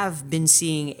 I have been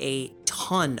seeing a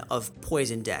ton of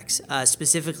poison decks,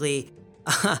 specifically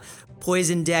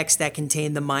poison decks that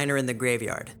contain the Miner in the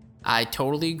graveyard. I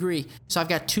totally agree. So I've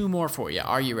got two more for you.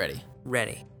 Are you ready?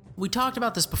 Ready. We talked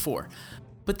about this before,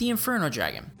 but the Inferno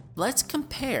Dragon. Let's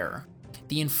compare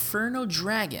the Inferno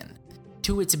Dragon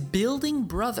to its building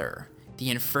brother,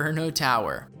 the Inferno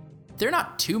Tower. They're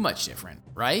not too much different,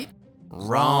 right?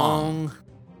 Wrong.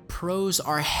 Pros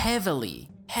are heavily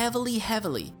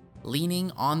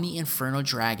leaning on the Inferno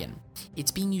Dragon.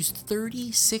 It's being used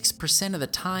 36% of the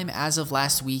time as of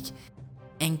last week,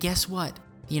 and guess what?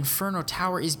 The Inferno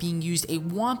Tower is being used a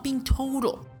whopping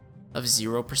total of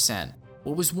 0%.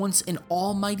 What was once an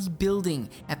almighty building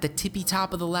at the tippy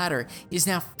top of the ladder is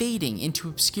now fading into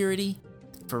obscurity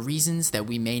for reasons that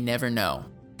we may never know.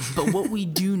 But what we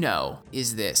do know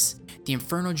is this: the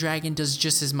Inferno Dragon does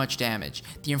just as much damage.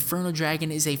 The Inferno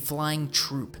Dragon is a flying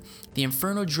troop. The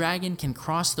Inferno Dragon can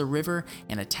cross the river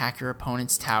and attack your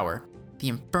opponent's tower. The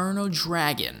Inferno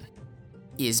Dragon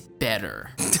is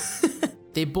better.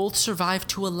 They both survive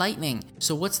to a Lightning,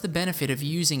 so what's the benefit of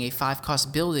using a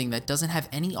 5-cost building that doesn't have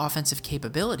any offensive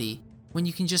capability when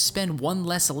you can just spend one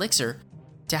less elixir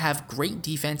to have great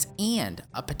defense and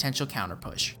a potential counter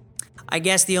push? I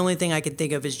guess the only thing I can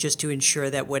think of is just to ensure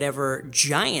that whatever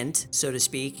giant, so to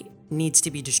speak, needs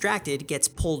to be distracted gets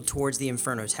pulled towards the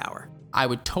Inferno Tower. I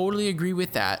would totally agree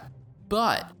with that,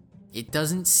 but it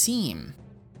doesn't seem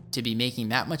to be making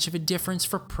that much of a difference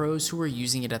for pros who are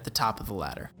using it at the top of the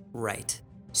ladder. Right.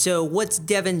 So what's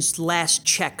Devin's last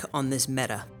check on this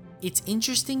meta? It's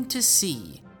interesting to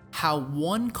see how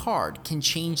one card can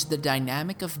change the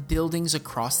dynamic of buildings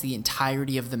across the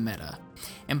entirety of the meta.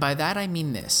 And by that I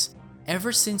mean this: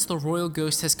 ever since the Royal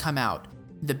Ghost has come out,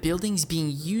 the buildings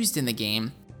being used in the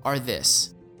game are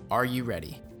this. Are you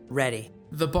ready? Ready.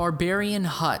 The Barbarian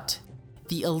Hut,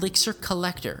 the Elixir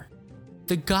Collector,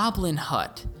 the Goblin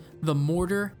Hut, the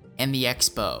Mortar, and the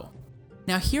X-Bow.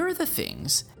 Now here are the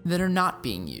things that are not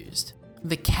being used.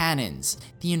 The cannons,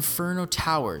 the Inferno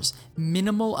Towers,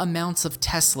 minimal amounts of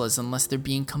Teslas unless they're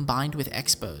being combined with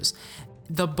X-Bows,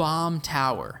 the Bomb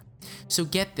Tower. So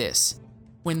get this,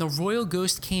 when the Royal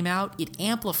Ghost came out, it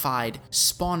amplified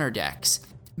spawner decks,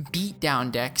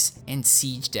 beatdown decks, and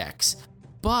siege decks.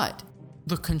 But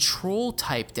the control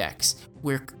type decks,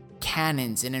 where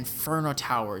cannons and Inferno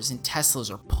Towers and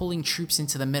Teslas are pulling troops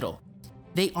into the middle,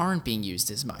 they aren't being used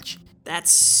as much.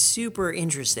 That's super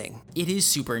interesting. It is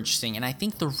super interesting, and I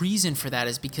think the reason for that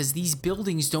is because these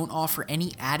buildings don't offer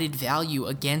any added value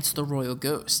against the Royal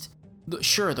Ghost.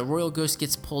 Sure, the Royal Ghost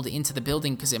gets pulled into the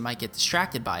building because it might get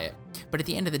distracted by it, but at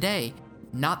the end of the day,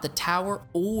 not the tower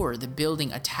or the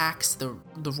building attacks the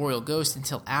Royal Ghost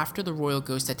until after the Royal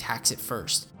Ghost attacks it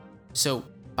first. So,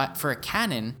 but for a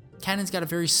cannon's got a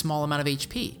very small amount of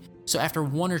HP, so after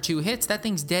 1 or 2 hits, that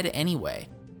thing's dead anyway.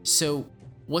 So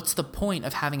what's the point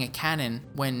of having a cannon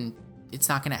when it's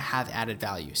not going to have added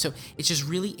value? So it's just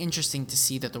really interesting to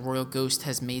see that the Royal Ghost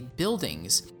has made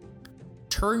buildings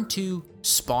turn to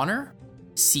spawner,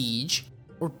 siege,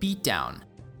 or beatdown,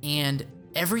 and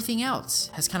everything else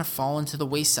has kind of fallen to the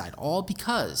wayside, all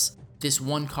because this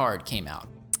one card came out.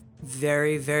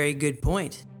 Very, very good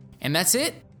point. And that's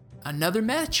it. Another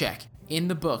meta check in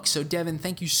the book. So Devin,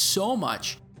 thank you so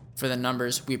much for the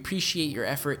numbers. We appreciate your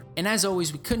effort. And as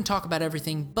always, we couldn't talk about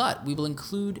everything, but we will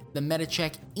include the meta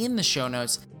check in the show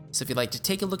notes. So if you'd like to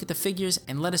take a look at the figures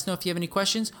and let us know if you have any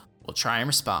questions, we'll try and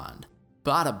respond.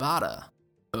 Bada bada.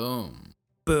 Boom.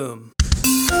 Boom.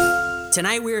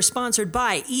 Tonight we are sponsored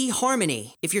by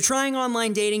eHarmony. If you're trying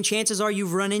online dating, chances are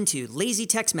you've run into lazy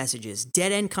text messages,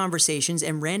 dead-end conversations,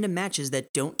 and random matches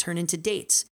that don't turn into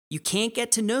dates. You can't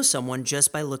get to know someone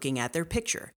just by looking at their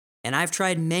picture. And I've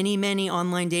tried many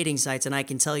online dating sites, and I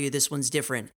can tell you this one's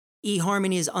different.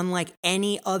 eHarmony is unlike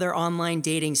any other online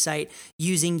dating site,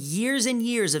 using years and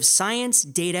years of science,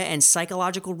 data, and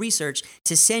psychological research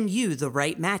to send you the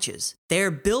right matches.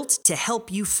 They're built to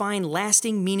help you find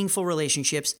lasting, meaningful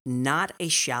relationships, not a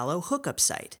shallow hookup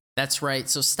site. That's right,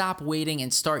 so stop waiting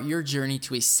and start your journey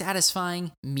to a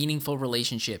satisfying, meaningful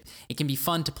relationship. It can be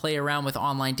fun to play around with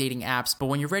online dating apps, but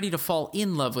when you're ready to fall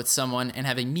in love with someone and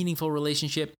have a meaningful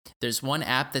relationship, there's one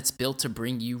app that's built to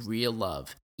bring you real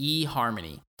love.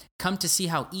 eHarmony. Come to see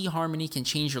how eHarmony can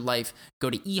change your life. Go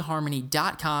to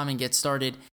eHarmony.com and get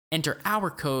started. Enter our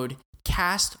code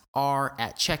CASTR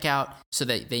at checkout so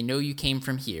that they know you came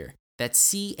from here. That's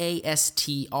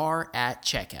CASTR at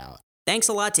checkout. Thanks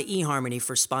a lot to eHarmony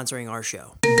for sponsoring our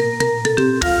show.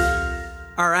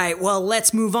 All right, well,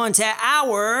 let's move on to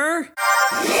our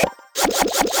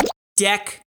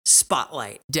deck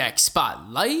spotlight. Deck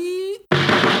spotlight.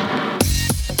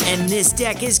 And this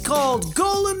deck is called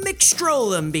Golem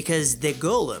McStrollem because the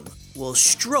Golem will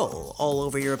stroll all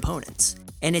over your opponents.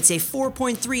 And it's a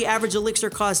 4.3 average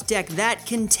elixir cost deck that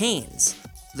contains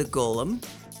the Golem,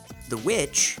 the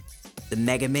Witch, the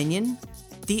Mega Minion,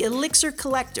 the Elixir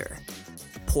Collector,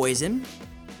 Poison,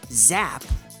 Zap,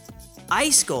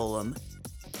 Ice Golem,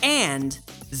 and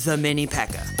the Mini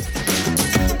P.E.K.K.A.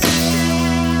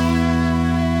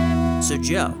 So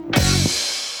Joe,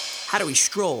 how do we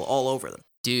stroll all over them?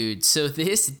 Dude, so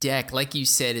this deck, like you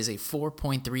said, is a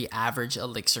 4.3 average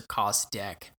elixir cost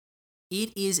deck.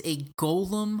 It is a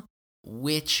Golem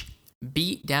Witch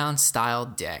beatdown style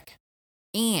deck.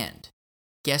 And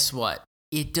guess what?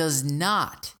 It does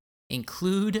not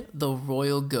include the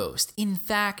Royal Ghost. In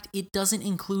fact, it doesn't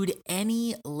include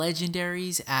any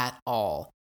legendaries at all.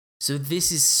 So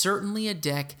this is certainly a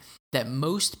deck that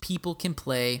most people can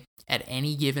play at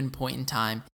any given point in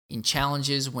time in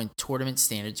challenges when tournament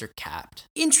standards are capped.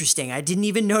 Interesting. I didn't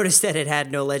even notice that it had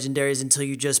no legendaries until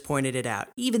you just pointed it out,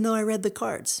 even though I read the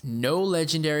cards. No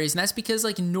legendaries, and that's because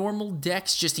normal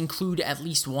decks just include at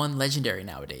least one legendary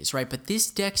nowadays, right? But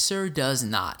this deck, sir, does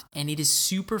not, and it is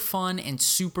super fun and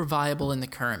super viable in the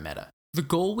current meta. The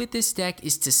goal with this deck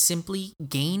is to simply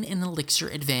gain an elixir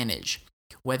advantage,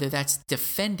 whether that's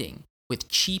defending with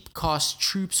cheap cost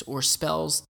troops or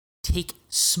spells, take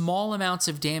small amounts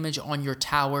of damage on your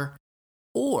tower,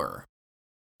 or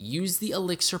use the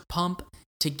elixir pump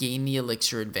to gain the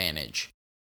elixir advantage.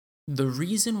 The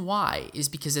reason why is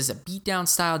because as a beatdown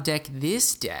style deck,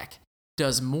 this deck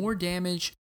does more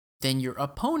damage than your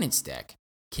opponent's deck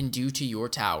can do to your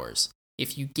towers.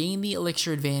 If you gain the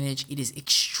elixir advantage, it is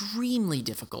extremely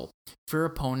difficult for your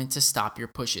opponent to stop your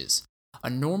pushes. A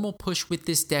normal push with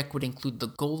this deck would include the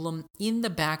Golem in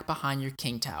the back behind your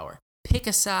king tower. Pick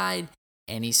a side,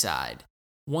 any side.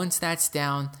 Once that's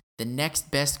down, the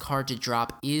next best card to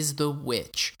drop is the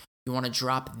Witch. You want to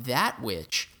drop that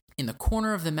Witch in the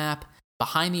corner of the map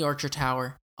behind the Archer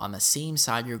Tower on the same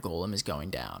side your Golem is going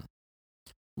down.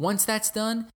 Once that's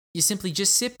done, you simply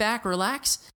just sit back,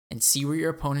 relax, and see what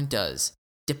your opponent does.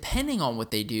 Depending on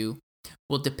what they do,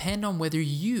 will depend on whether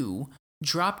you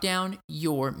drop down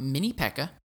your Mini P.E.K.K.A.,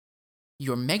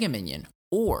 your Mega Minion,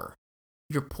 or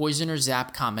your Poison or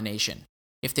Zap combination.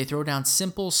 If they throw down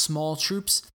simple, small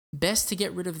troops, best to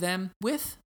get rid of them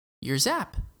with your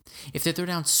Zap. If they throw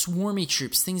down swarmy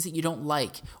troops, things that you don't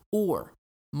like, or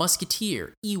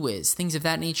Musketeer, Ewiz, things of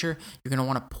that nature, you're going to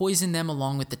want to poison them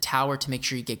along with the tower to make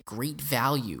sure you get great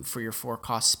value for your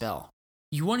 4-cost spell.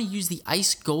 You want to use the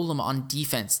Ice Golem on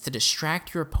defense to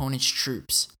distract your opponent's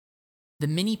troops. The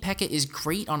Mini P.E.K.K.A. is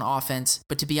great on offense,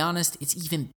 but to be honest, it's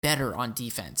even better on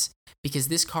defense, because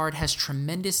this card has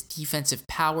tremendous defensive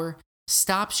power,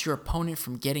 stops your opponent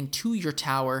from getting to your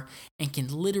tower, and can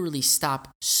literally stop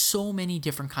so many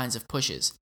different kinds of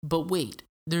pushes. But wait,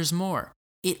 there's more.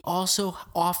 It also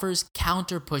offers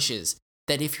counter pushes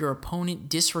that if your opponent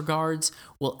disregards,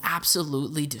 will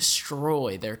absolutely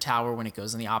destroy their tower when it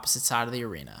goes on the opposite side of the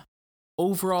arena.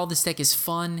 Overall, this deck is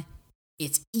fun,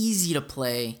 it's easy to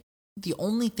play. The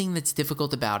only thing that's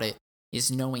difficult about it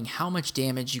is knowing how much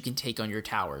damage you can take on your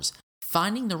towers.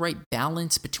 Finding the right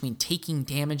balance between taking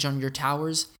damage on your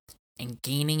towers and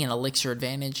gaining an elixir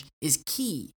advantage is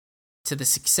key to the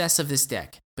success of this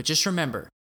deck. But just remember,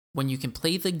 when you can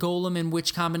play the Golem and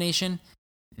Witch combination,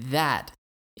 that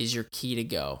is your key to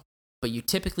go. But you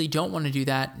typically don't want to do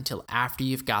that until after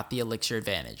you've got the Elixir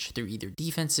advantage through either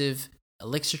defensive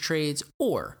Elixir trades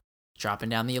or dropping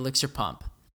down the Elixir pump.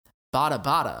 Bada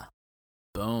bada.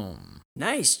 Boom.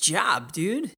 Nice job,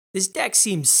 dude. This deck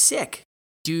seems sick.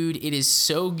 Dude, it is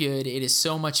so good. It is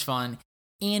so much fun.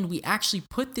 And we actually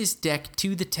put this deck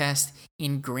to the test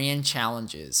in grand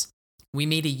challenges. We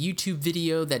made a YouTube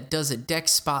video that does a deck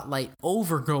spotlight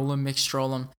over Golem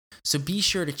McStrollem. So be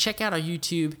sure to check out our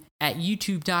YouTube at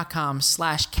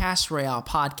youtube.com/CastRoyale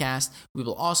podcast. We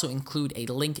will also include a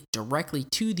link directly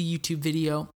to the YouTube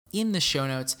video in the show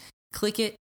notes. Click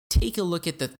it, take a look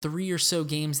at the 3 or so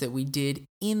games that we did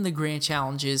in the grand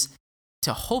challenges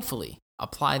to hopefully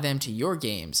apply them to your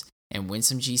games and win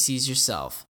some GCs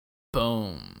yourself.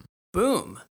 Boom.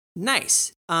 Boom.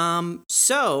 Nice.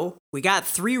 So we got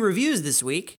 3 reviews this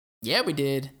week. Yeah, we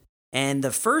did. And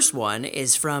the first one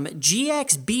is from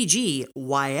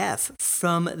GXBGYF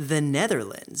from the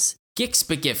Netherlands.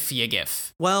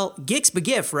 Gixbegif. Well,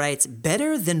 Gixbegif writes,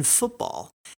 better than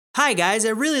football. Hi guys,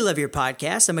 I really love your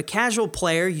podcast. I'm a casual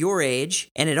player your age,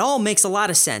 and it all makes a lot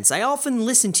of sense. I often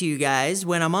listen to you guys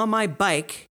when I'm on my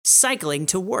bike cycling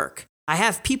to work. I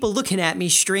have people looking at me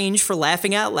strange for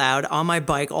laughing out loud on my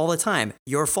bike all the time.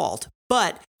 Your fault.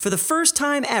 But for the first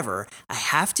time ever, I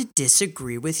have to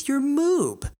disagree with your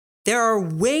moob. There are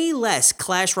way less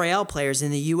Clash Royale players in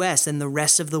the US than the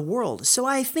rest of the world, so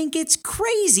I think it's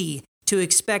crazy to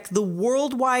expect the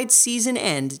worldwide season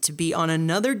end to be on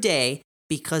another day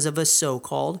because of a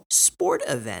so-called sport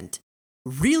event.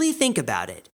 Really think about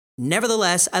it.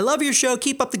 Nevertheless, I love your show.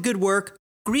 Keep up the good work.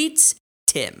 Greets,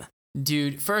 Tim.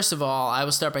 Dude, first of all, I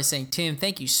will start by saying, Tim,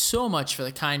 thank you so much for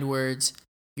the kind words.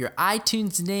 Your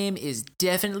iTunes name is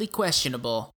definitely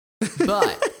questionable,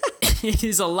 but it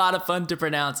is a lot of fun to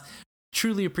pronounce.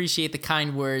 Truly appreciate the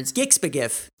kind words.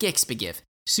 Gixbegif.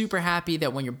 Super happy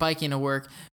that when you're biking to work,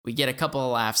 we get a couple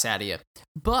of laughs out of you.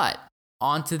 But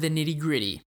on to the nitty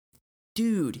gritty.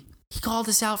 Dude, he called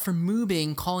us out for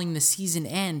moobing, calling the season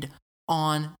end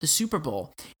on the Super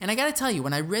Bowl. And I gotta tell you,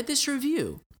 when I read this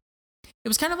review, it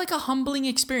was kind of like a humbling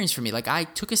experience for me. Like, I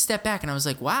took a step back and I was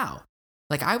like, wow.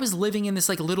 Like, I was living in this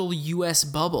like little US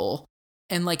bubble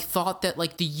and like thought that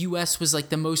like the US was like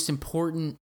the most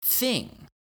important thing,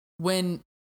 when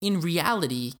in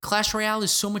reality, Clash Royale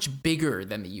is so much bigger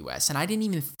than the US. And I didn't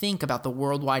even think about the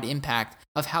worldwide impact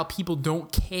of how people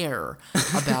don't care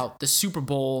about the Super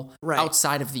Bowl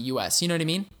outside of the US. You know what I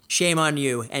mean? Shame on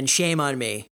you and shame on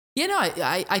me. Yeah, no,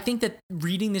 I think that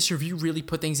reading this review really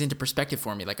put things into perspective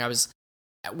for me. Like,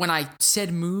 when I said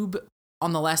moob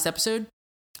on the last episode,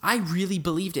 I really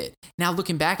believed it. Now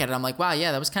looking back at it, I'm like, wow,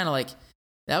 yeah, that was kind of like,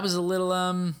 that was a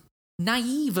little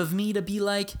naive of me to be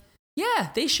like, yeah,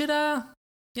 they should,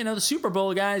 the Super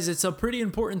Bowl, guys, it's a pretty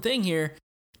important thing here.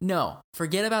 No,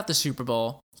 forget about the Super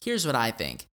Bowl. Here's what I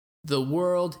think. The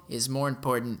world is more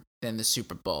important than the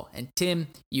Super Bowl. And Tim,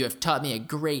 you have taught me a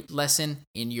great lesson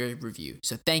in your review.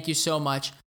 So thank you so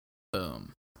much.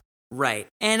 Boom. Right.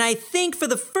 And I think for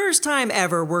the first time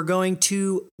ever, we're going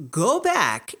to go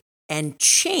back and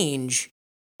change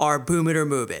our boom it or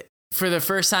move it. For the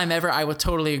first time ever, I would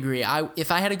totally agree.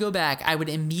 If I had to go back, I would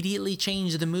immediately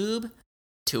change the moob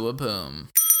to a boom.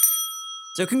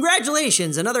 So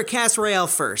congratulations, another Cast Royale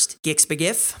first,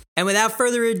 Gixbegif. And without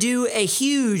further ado, a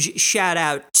huge shout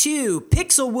out to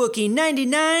Pixel Wookie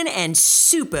 99 and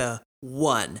Super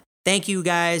 1. Thank you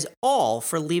guys all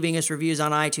for leaving us reviews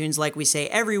on iTunes. Like we say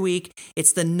every week,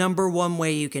 it's the #1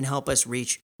 way you can help us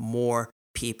reach more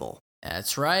people.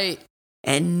 That's right.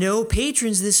 And no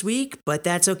patrons this week, but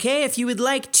that's okay. If you would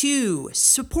like to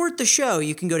support the show,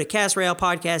 you can go to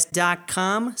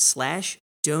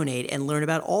castroyalepodcast.com/donate and learn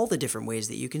about all the different ways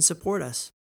that you can support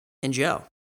us. And Joe.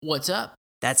 What's up?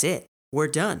 That's it. We're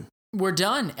done. We're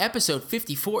done. Episode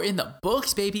 54 in the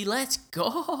books, baby. Let's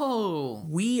go.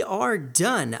 We are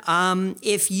done.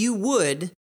 If you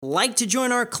would like to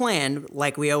join our clan,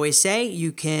 like we always say,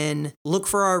 you can look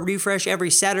for our refresh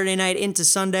every Saturday night into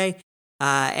Sunday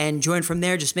and join from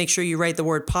there. Just make sure you write the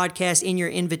word podcast in your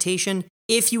invitation.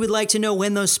 If you would like to know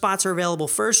when those spots are available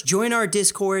first, join our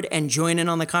Discord and join in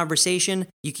on the conversation.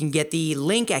 You can get the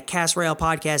link at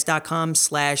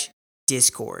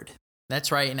castroyalepodcast.com/Discord.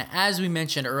 That's right. And as we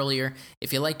mentioned earlier,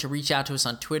 if you'd like to reach out to us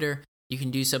on Twitter, you can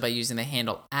do so by using the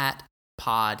handle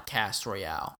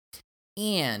 @PodcastRoyale.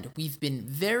 And we've been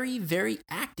very, very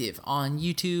active on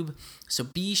YouTube, so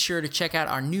be sure to check out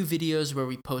our new videos where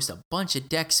we post a bunch of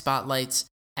deck spotlights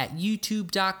at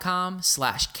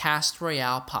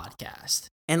youtube.com/CastRoyalePodcast.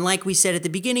 And like we said at the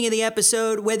beginning of the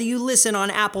episode, whether you listen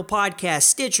on Apple Podcasts,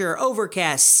 Stitcher,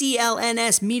 Overcast,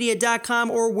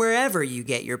 clnsmedia.com, or wherever you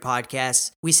get your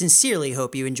podcasts, we sincerely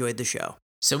hope you enjoyed the show.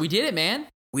 So we did it, man.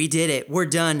 We did it. We're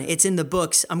done. It's in the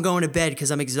books. I'm going to bed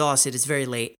because I'm exhausted. It's very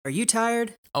late. Are you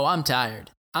tired? Oh, I'm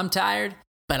tired. I'm tired,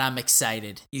 but I'm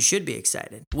excited. You should be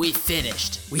excited. We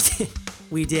finished.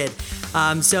 We did.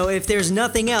 So if there's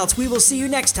nothing else, we will see you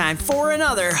next time for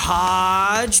another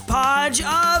Hodgepodge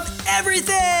of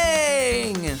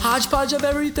Everything! Hodgepodge of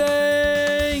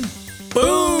everything!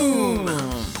 Boom!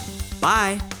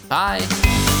 Bye. Bye.